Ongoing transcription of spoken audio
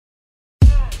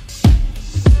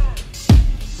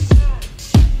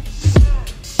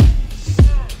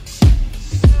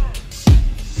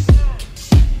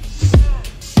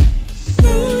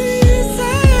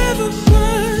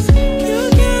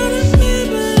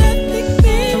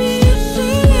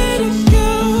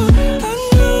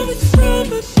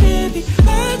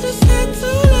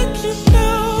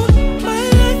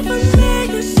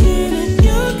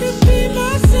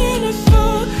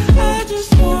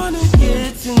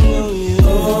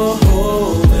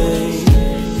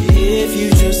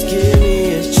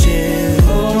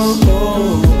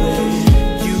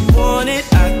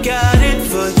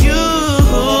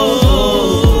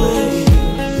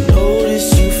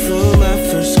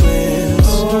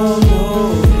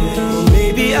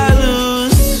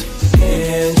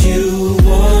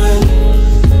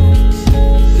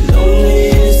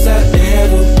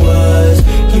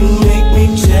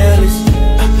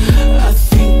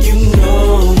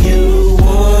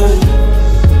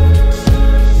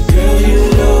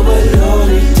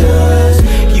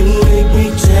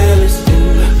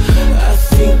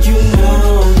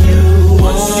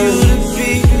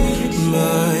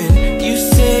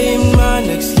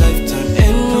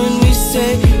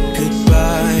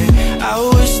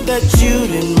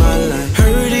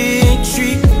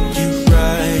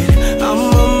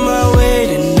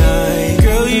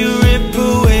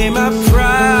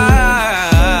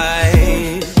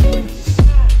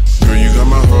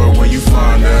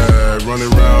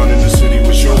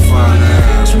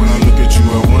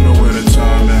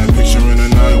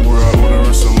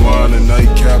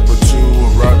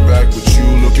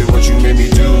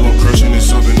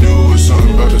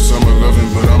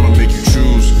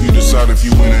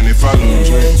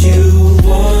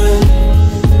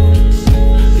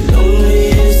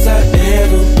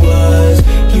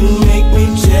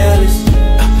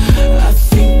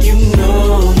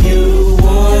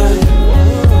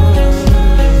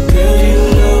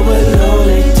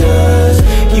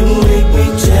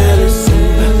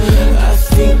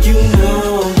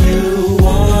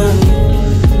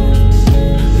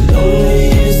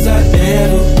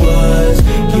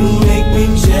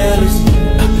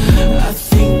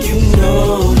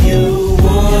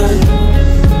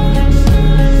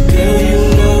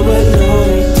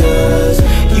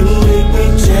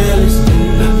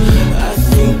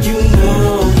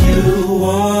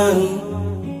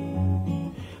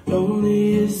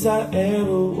I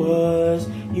ever was.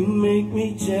 You make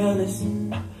me jealous.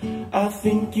 I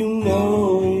think you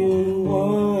know you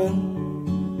won.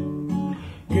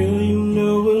 Girl, you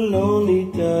know what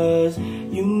lonely does.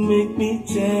 You make me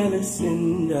jealous,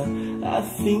 and I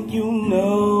think you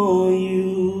know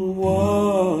you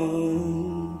won.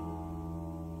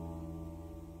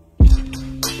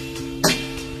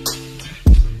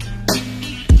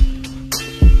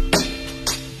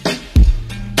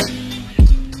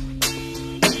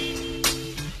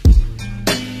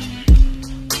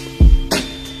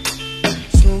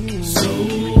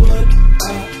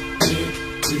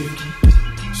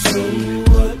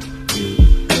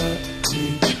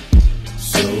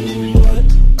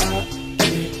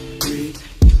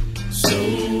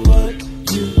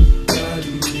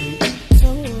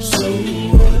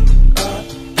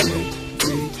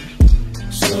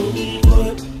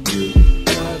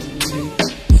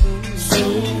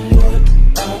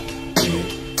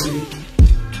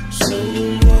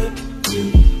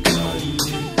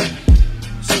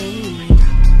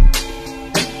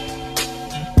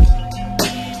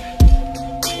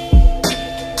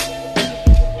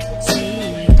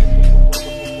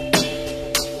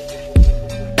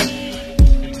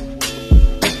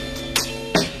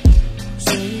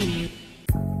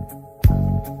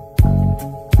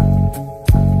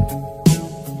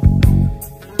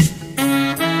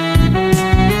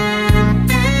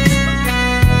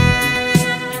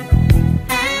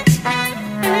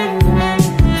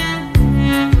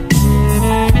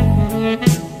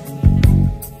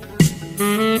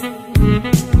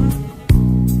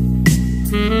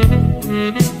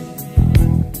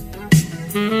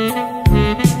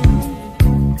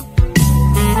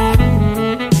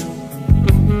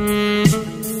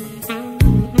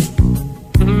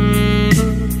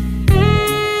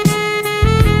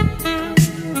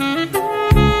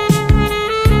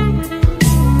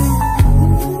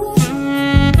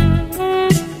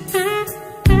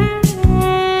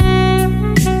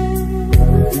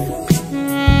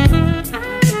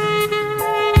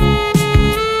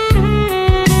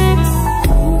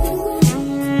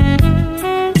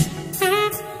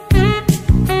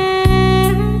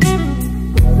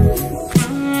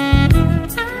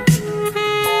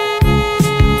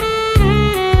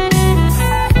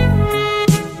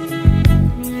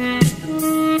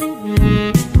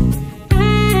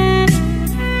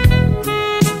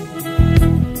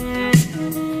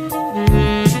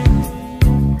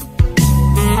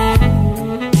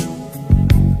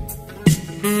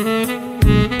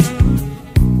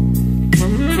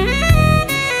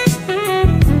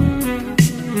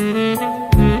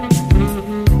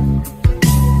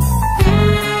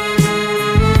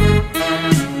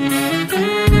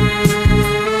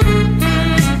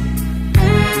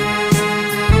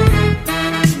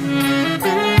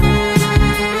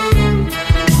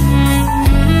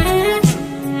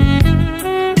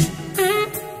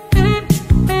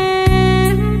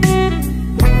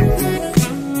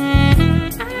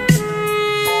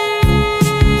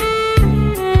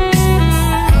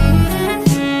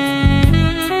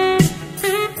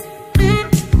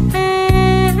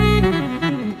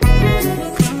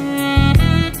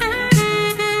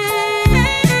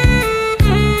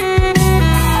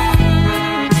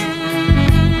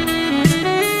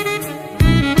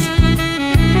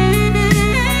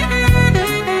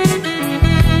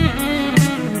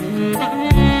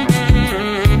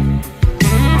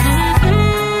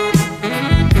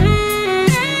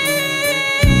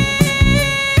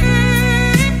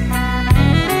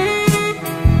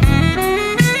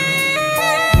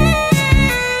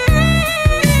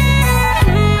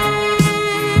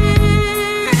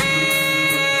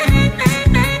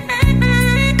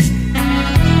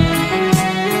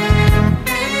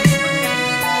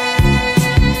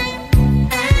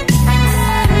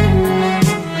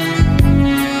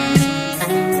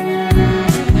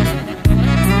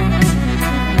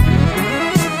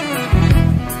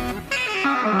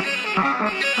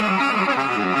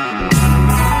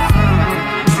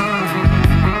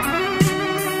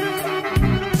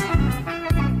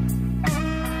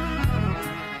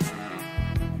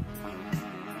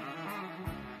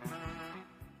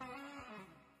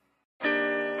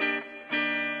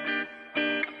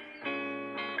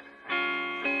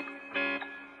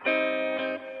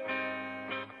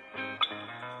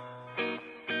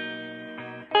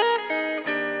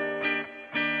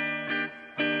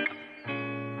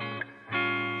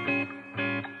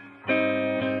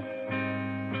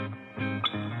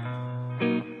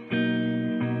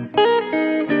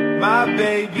 My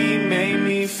baby made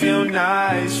me feel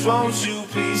nice. Won't you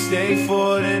please stay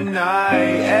for the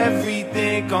night?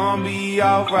 Everything everything gon' be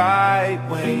alright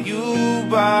when you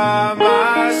by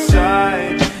my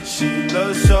side. She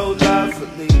looks so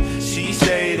lovely, she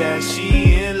say that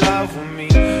she in love with me.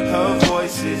 Her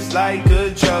voice is like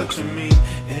a drug to me,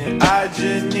 and I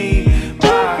just need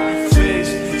my fix.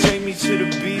 Take me to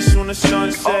the beach when the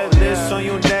sun set, lips on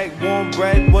your neck, warm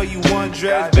breath, what you want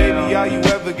dress. Baby, all you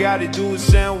ever gotta do is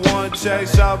send one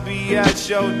text, I'll be at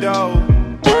your door.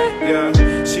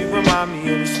 Yeah, she remind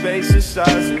me of the space and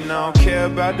stars, and I don't care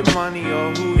about the money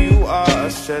or who you are. I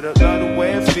said I love the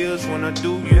way it feels when I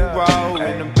do you wrong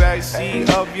in the backseat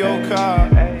of your car.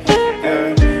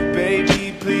 Yeah,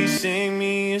 baby, please sing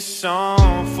me a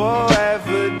song.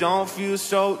 Forever don't feel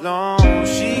so long.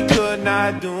 She could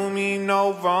not do me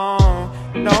no wrong,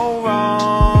 no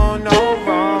wrong, no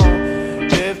wrong.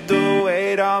 Lift the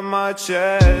weight on my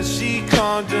chest, she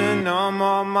come to numb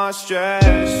all my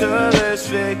stress. Her lips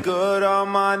fit good on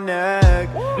my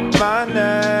neck, my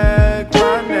neck,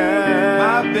 my neck.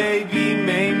 My baby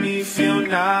made me feel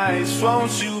nice.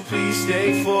 Won't you please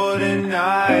stay for the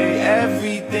night?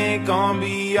 Everything gon'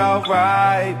 be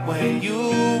alright when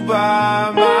you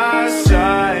by my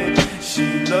side.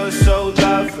 She looks so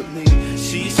lovely,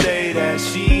 she say that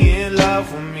she in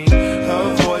love with me.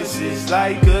 Her voice is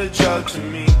like a drug to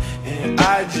me, and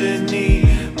I just need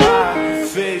my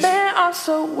fix. Man, I'm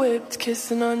so whipped,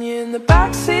 kissing on you in the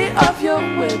backseat of your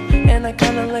whip. And I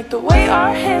kinda like the way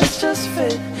our hands just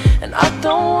fit, and I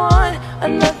don't want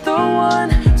another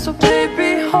one. So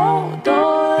baby, hold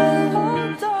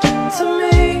on to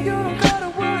me. You don't gotta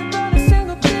worry about a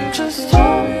single thing. Just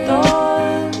hold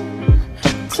on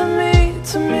to me,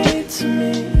 to me, to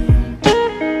me.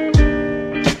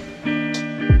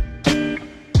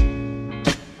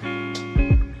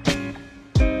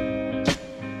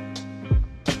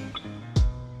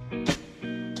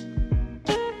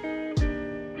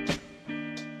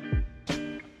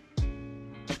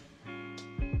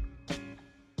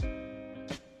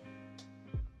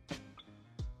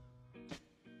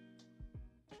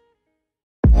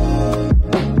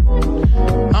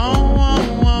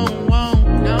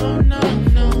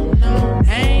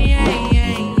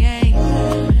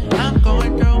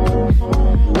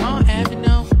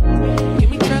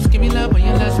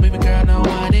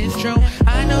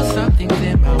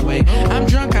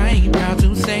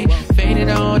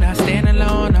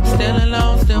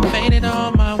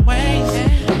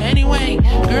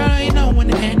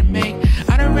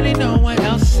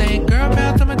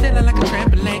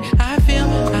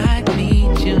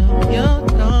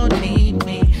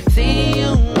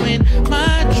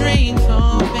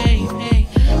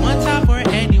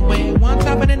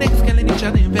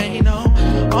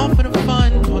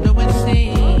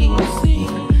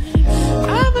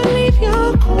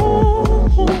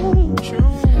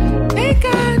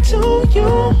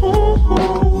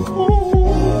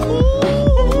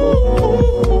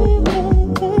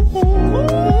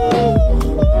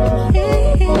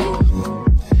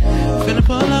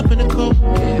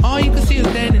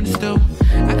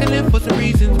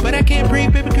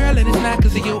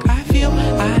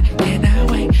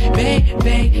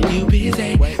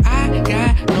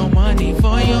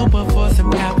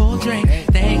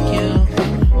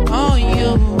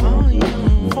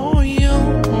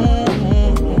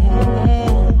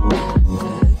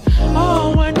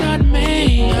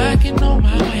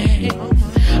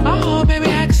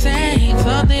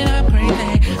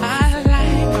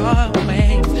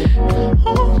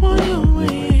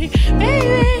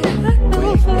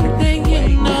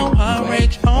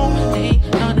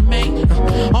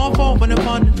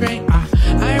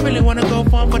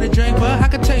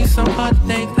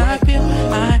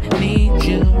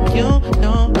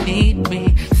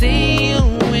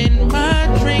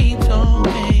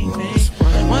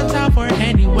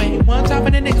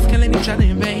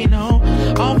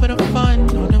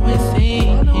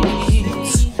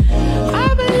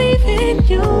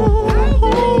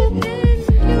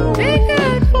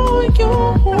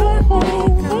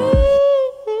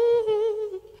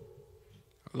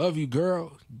 Love you,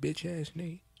 girl. Bitch ass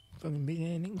nigga. Fucking bitch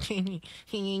ass nigga.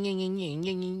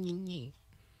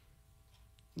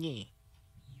 Yeah.